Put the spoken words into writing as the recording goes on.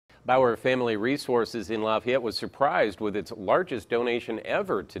Bauer Family Resources in Lafayette was surprised with its largest donation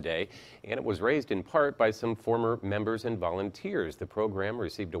ever today, and it was raised in part by some former members and volunteers. The program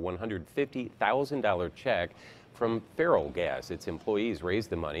received a $150,000 check from Ferrellgas. Its employees raised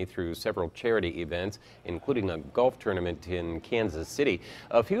the money through several charity events, including a golf tournament in Kansas City.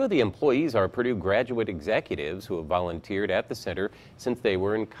 A few of the employees are Purdue graduate executives who have volunteered at the center since they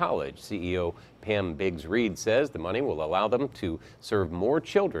were in college. CEO Pam Biggs-Reed says the money will allow them to serve more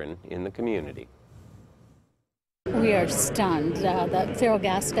children in the community. We are stunned. The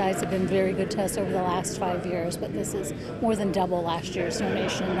Ferrellgas guys have been very good to us over the last 5 years, but this is more than double last year's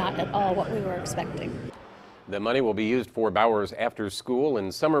donation, not at all what we were expecting. The money will be used for Bauer's after-school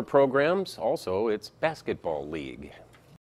and summer programs, also its basketball league.